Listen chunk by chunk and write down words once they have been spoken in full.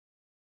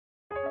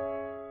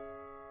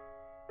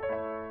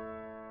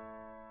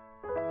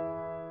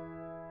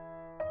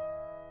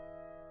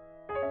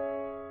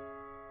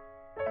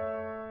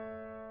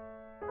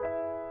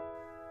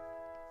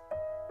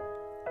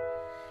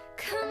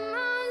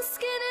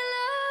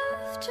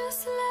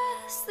just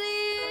last the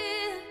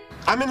year.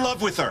 I'm in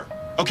love with her,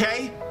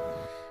 okay?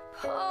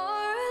 Pour a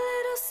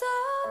little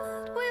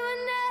salt, we were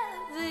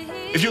never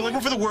here. If you're looking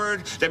for the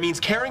word that means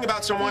caring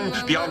about someone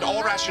beyond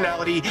all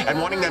rationality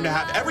and wanting them to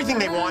have everything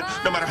they want,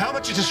 no matter how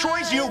much it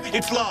destroys you,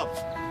 it's love.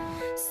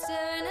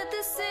 Staring at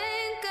the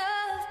sink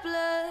of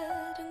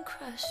blood and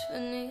crushed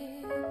veneer.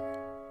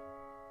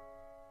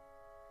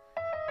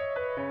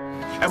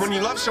 And when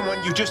you love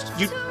someone, you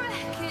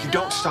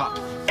don't stop,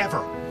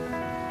 ever.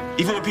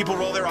 Even when people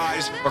roll their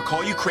eyes or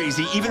call you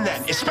crazy, even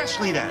then,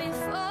 especially then.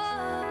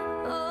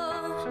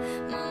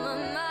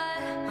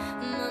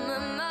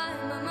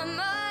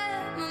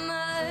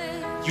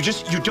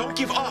 You don't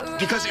give up,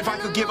 because if I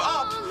could give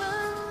up,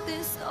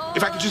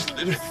 if I could just,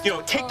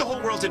 take the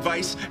whole world's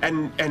advice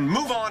and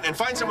move on and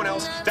find someone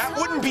else, that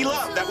wouldn't be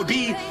love. That would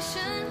be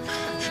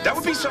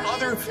some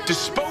other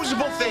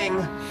disposable thing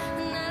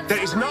that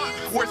is not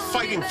worth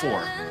fighting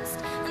for.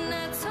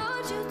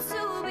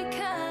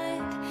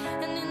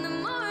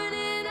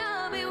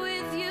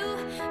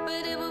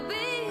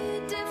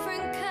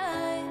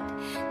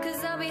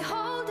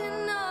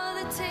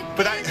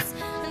 But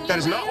that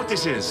is not what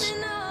this is.